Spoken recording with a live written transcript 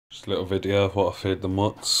Just a little video of what I feed the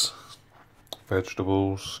mutts.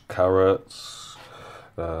 Vegetables, carrots,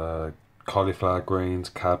 cauliflower greens,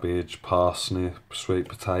 cabbage, parsnip, sweet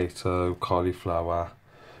potato, cauliflower,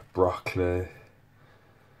 broccoli.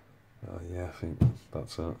 Yeah, I think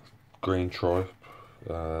that's it. Green tripe.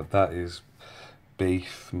 That is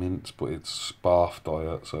beef mince, but it's Bath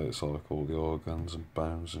diet, so it's like all the organs and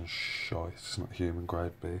bones and shite. It's not human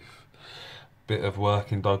grade beef. Bit of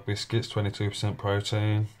working dog biscuits, 22%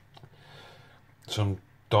 protein. Some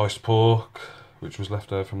diced pork, which was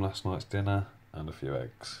left over from last night's dinner, and a few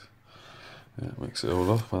eggs. Yeah, mix it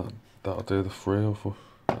all up. That'll do the three of them.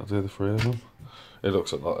 It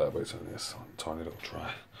looks a lot there, but it's only a tiny little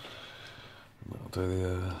tray.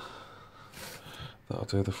 That'll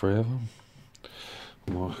do the three of them.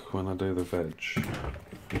 Like when I do the veg,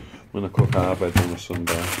 when I cook our veg on a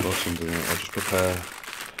Sunday or something, I just prepare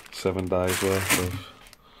 7 days worth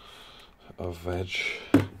of veg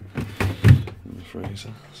in the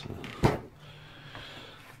freezer. So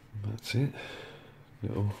that's it.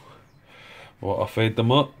 What I feed the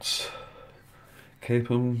mutts, keep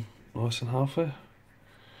them nice and healthy.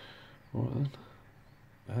 Right then,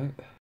 out.